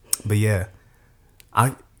 But yeah,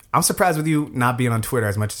 I'm surprised with you not being on Twitter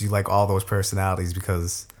as much as you like all those personalities,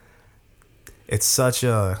 because it's such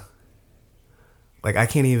a, like, I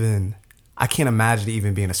can't imagine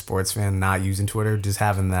even being a sports fan not using Twitter, just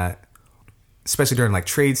having that, especially during like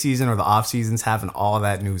trade season or the off seasons, having all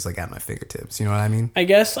that news like at my fingertips. You know what I mean? I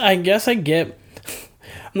guess I get.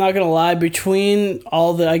 I'm not gonna lie. Between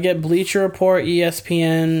I get Bleacher Report,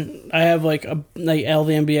 ESPN. I have like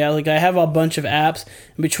LVNBA. Like I have a bunch of apps.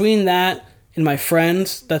 And between that and my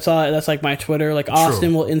friends, that's all. That's like my Twitter. Like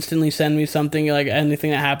Austin will instantly send me something, like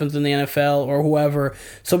anything that happens in the NFL or whoever.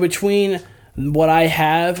 So between what I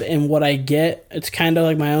have and what I get, it's kind of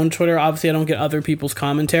like my own Twitter. Obviously, I don't get other people's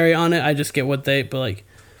commentary on it. I just get what they. But like,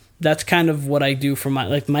 that's kind of what I do for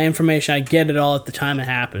my information. I get it all at the time it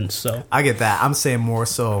happens. So I get that. I'm saying more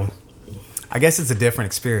so, I guess it's a different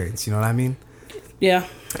experience. You know what I mean? Yeah.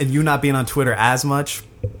 And you not being on Twitter as much.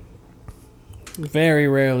 Very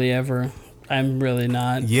rarely ever. I'm really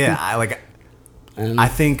not. Yeah, I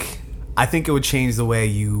think it would change the way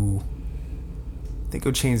you. I think it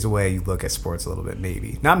would change the way you look at sports a little bit.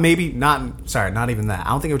 Not even that. I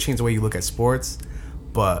don't think it would change the way you look at sports,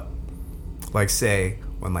 but like say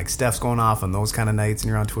when like Steph's going off on those kind of nights and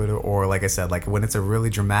you're on Twitter, or like I said, like when it's a really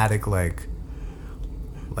dramatic like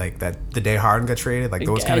that the day Harden got traded, like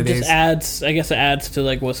those kind of days. I guess it adds to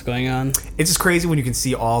like what's going on. It's just crazy when you can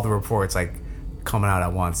see all the reports like coming out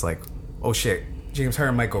at once, like, oh shit, James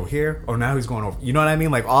Harden might go here, or now he's going over. You know what I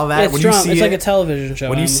mean? Like all that. It's drama. It's like a television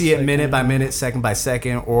show. When you see it minute by minute, second by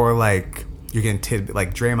second, or like you're getting tidbit,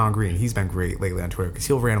 like Draymond Green, he's been great lately on Twitter because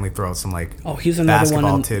he'll randomly throw out some like he's another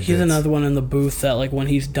one. He's another one in the booth that like when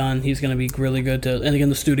he's done, he's gonna be really good to. And in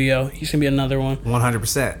the studio, he's gonna be another one.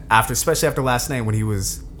 100%. Especially after last night when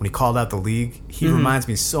he called out the league, he reminds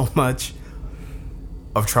me so much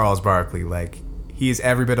of Charles Barkley. Like he is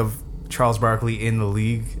every bit of Charles Barkley in the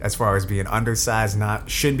league as far as being undersized,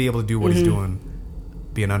 shouldn't be able to do what he's doing,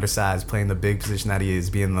 being undersized, playing the big position that he is,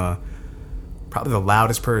 being probably the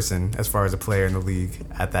loudest person as far as a player in the league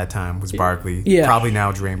at that time was Barkley. Yeah. Probably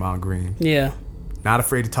now Draymond Green. Yeah. Not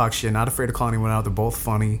afraid to talk shit, not afraid to call anyone out. They're both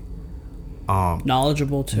funny.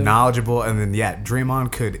 Knowledgeable too. And then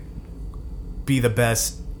Draymond could be the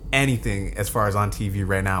best anything as far as on TV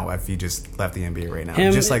right now if he just left the NBA right now.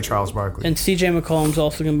 Just like Charles Barkley. And CJ McCollum's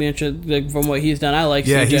also going to be interested, like, from what he's done. I like CJ.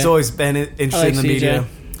 Yeah, he's always been interested in the CJ. media.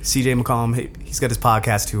 CJ McCollum, he's got his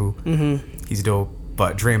podcast too. Mm-hmm. He's dope.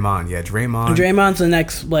 But Draymond's the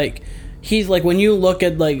next, like, he's like, when you look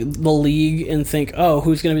at like the league and think, oh,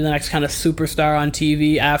 who's going to be the next kind of superstar on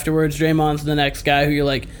TV afterwards, Draymond's the next guy who you're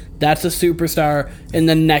like, that's a superstar in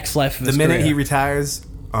the next life of his career. The minute he retires,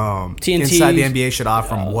 TNT, inside the NBA should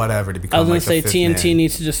offer him whatever to become. I was going to say TNT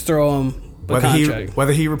needs to just throw him a contract.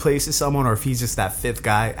 Whether he replaces someone or if he's just that fifth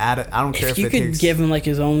guy, I don't care if you it could takes, give him like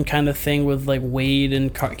his own kind of thing with like Wade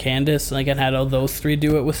and Candace, like, and had all those three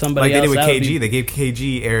do it with somebody else. Like they did with KG. They gave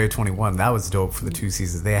KG Area 21. That was dope for the 2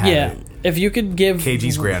 seasons they had. Yeah, if you could give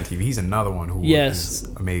KG's great on TV. He's another one who is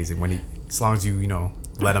amazing as long as you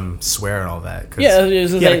let him swear and all that. He had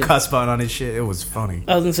a cuss button on his shit. It was funny.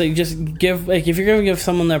 I was gonna say, just give, like, if you're gonna give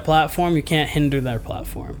someone their platform, you can't hinder their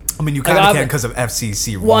platform. I mean, you kind of can because of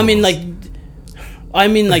FCC rules. Well, I mean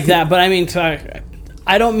like that, but I mean,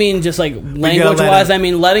 I don't mean just like language wise. I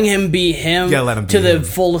mean letting him be him to the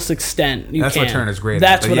fullest extent. That's what Turner's great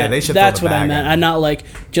at. That's what I meant. I'm not like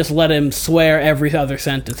just let him swear every other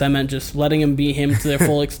sentence. I meant just letting him be him to their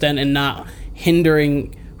full extent and not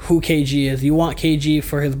hindering who KG is. You want KG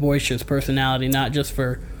for his boisterous personality, not just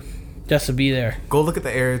to be there. Go look at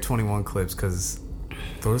the Area 21 clips, because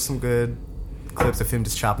those are some good clips of him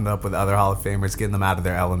just chopping it up with other Hall of Famers, getting them out of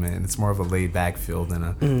their element. And it's more of a laid back feel than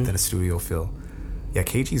a studio feel. Yeah,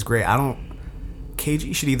 KG's great.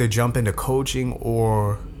 KG should either jump into coaching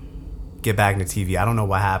or get back into TV. I don't know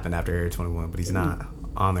what happened after Area 21, but he's not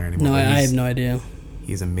on there anymore. No, I have no idea.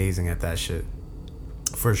 He's amazing at that shit,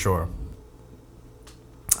 for sure.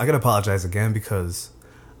 I gotta apologize again because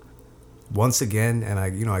once again, and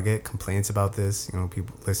I get complaints about this.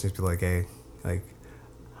 Listeners be like, hey, like,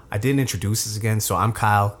 I didn't introduce this again, so I'm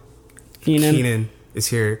Kyle. Keenan is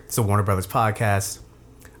here. It's a Warner Brothers podcast.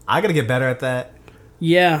 I gotta get better at that.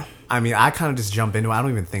 Yeah. I mean, I kind of just jump into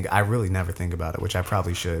it. I really never think about it, which I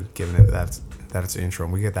probably should, given it that it's an intro.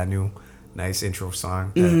 And we get that new nice intro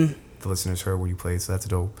song that the listeners heard when you played, so that's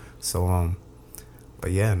dope. So,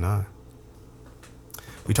 but yeah, nah.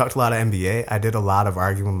 we talked a lot of NBA. I did a lot of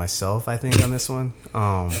arguing with myself, I think, on this one.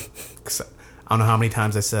 'Cause I don't know how many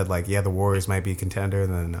times I said, like, yeah, the Warriors might be a contender.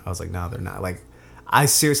 And then I was like, no, they're not. Like, I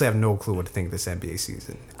seriously have no clue what to think of this NBA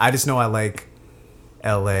season. I just know I like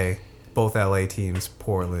LA, both LA teams,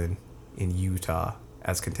 Portland and Utah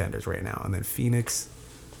as contenders right now. And then Phoenix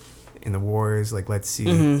and the Warriors, like, let's see.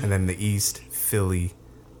 And then the East, Philly,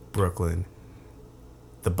 Brooklyn,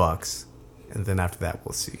 the Bucks. And then after that,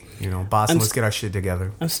 we'll see. Boston, let's get our shit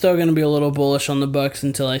together. I'm still going to be a little bullish on the Bucks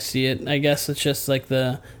until I see it. I guess it's just like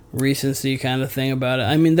the recency kind of thing about it.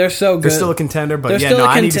 I mean, they're so good. They're still a contender, but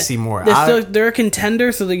I need to see more. They're a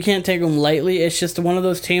contender, so you can't take them lightly. It's just one of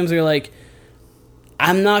those teams where you're like,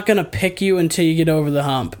 I'm not going to pick you until you get over the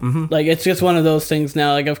hump. Like, it's just one of those things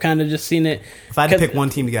now. Like, I've kind of just seen it. If I had to pick one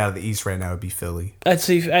team to get out of the East right now, it would be Philly. I'd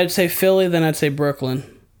say Philly, then I'd say Brooklyn.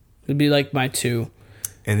 It'd be like my two.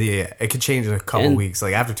 And it could change in a couple weeks.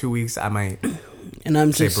 Like, after 2 weeks, I might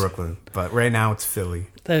say Brooklyn. But right now, it's Philly.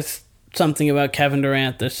 There's something about Kevin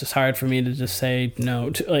Durant that's just hard for me to just say no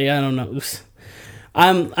to. Like, I don't know.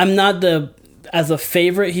 I'm not as a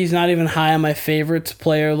favorite, he's not even high on my favorites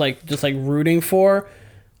player, like, just like rooting for.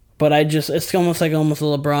 But it's almost a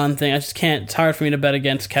LeBron thing. I just can't. It's hard for me to bet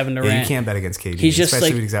against Kevin Durant. Yeah, you can't bet against KD. He's just especially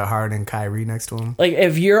like, when he's got Harden and Kyrie next to him. Like,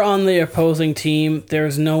 if you're on the opposing team,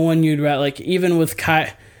 there's no one you'd rather, like, even with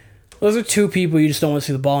those are two people you just don't want to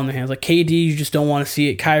see the ball in their hands. Like, KD, you just don't want to see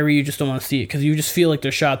it. Kyrie, you just don't want to see it because you just feel like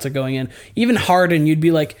their shots are going in. Even Harden, you'd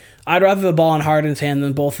be like, I'd rather the ball in Harden's hand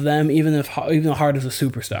than both of them, even though Harden's a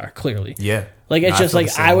superstar, clearly. Yeah. Like, it's just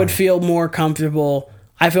like, I would feel more comfortable.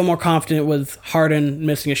 I feel more confident with Harden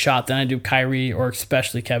missing a shot than I do Kyrie or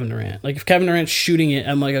especially Kevin Durant. Like, if Kevin Durant's shooting it,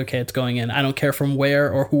 I'm like, okay, it's going in. I don't care from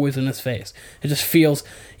where or who is in his face. It just feels,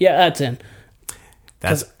 yeah, that's in.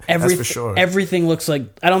 That's for sure. Everything looks like,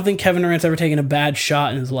 I don't think Kevin Durant's ever taken a bad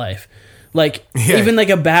shot in his life. Like, even like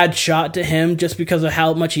a bad shot to him, just because of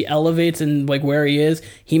how much he elevates and like where he is,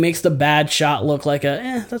 he makes the bad shot look like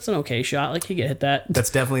that's an okay shot. Like, he could hit that.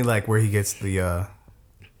 That's definitely like where he gets the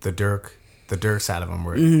Dirk side of him,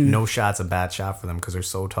 where no shot's a bad shot for them because they're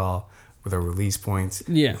so tall with their release points.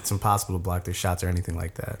 Yeah, it's impossible to block their shots or anything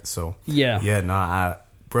like that. So yeah,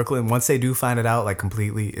 Brooklyn, once they do find it out like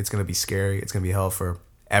completely, it's gonna be scary. It's gonna be hell for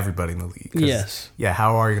everybody in the league. Yes. Yeah.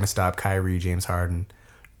 How are you gonna stop Kyrie, James Harden,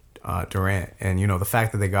 Durant, and the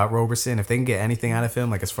fact that they got Roberson? If they can get anything out of him,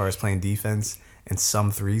 like as far as playing defense and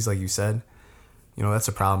some threes, like you said, that's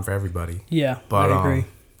a problem for everybody. Yeah, but I agree.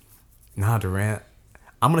 Durant.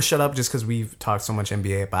 I'm going to shut up just because we've talked so much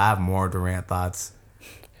NBA, but I have more Durant thoughts.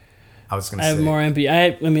 I have more NBA.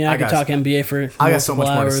 I could talk NBA for I got so much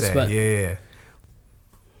hours, more to say. But Yeah.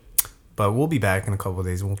 But we'll be back in a couple of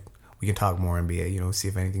days. We can talk more NBA, see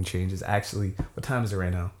if anything changes. Actually, what time is it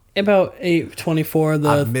right now? About 8:24,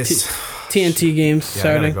 the TNT games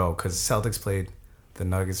starting. I gotta go because Celtics played the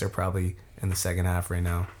Nuggets. They're probably in the second half right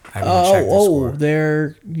now. I haven't checked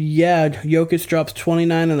their score. Jokic drops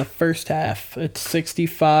 29 in the first half. It's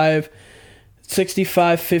 65-58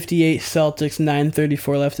 Celtics,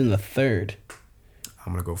 9:34 left in the third.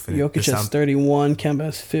 I'm going to go finish. Jokic has 31, Kemba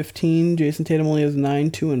has 15, Jason Tatum only has 9,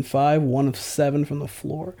 2 and 5, 1 of 7 from the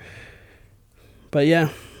floor. But yeah,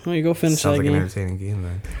 you go finish Sounds that like game. An entertaining game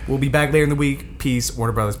then. We'll be back later in the week. Peace.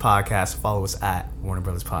 Warner Brothers Podcast. Follow us at Warner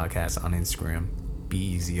Brothers Podcast on Instagram. Be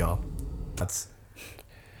easy, y'all.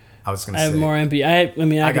 I was going to say. I have more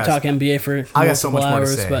NBA. I could talk NBA for I got so much more to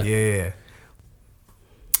hours, say. but Yeah.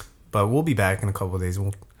 But we'll be back in a couple of days.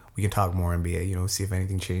 We can talk more NBA, see if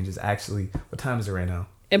anything changes. Actually, what time is it right now?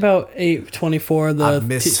 About 8:24, the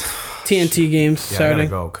TNT games starting. I gotta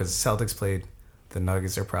go because Celtics played the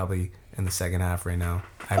Nuggets. They're probably in the second half right now.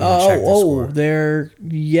 I haven't checked their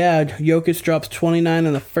score. Jokic drops 29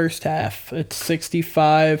 in the first half. It's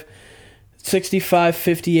 65-58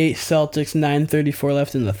 Celtics, 9:34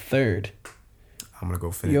 left in the third. I'm going to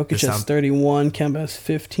go finish. Jokic has 31, Kemba has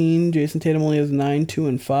 15, Jason Tatum only has 9, 2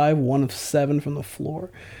 and 5, 1 of 7 from the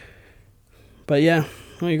floor. But yeah,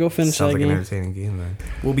 you go finish that game. Sounds like an entertaining game then.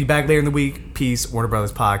 We'll be back later in the week. Peace. Warner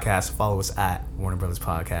Brothers Podcast. Follow us at Warner Brothers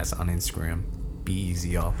Podcast on Instagram. Be easy,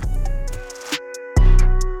 y'all.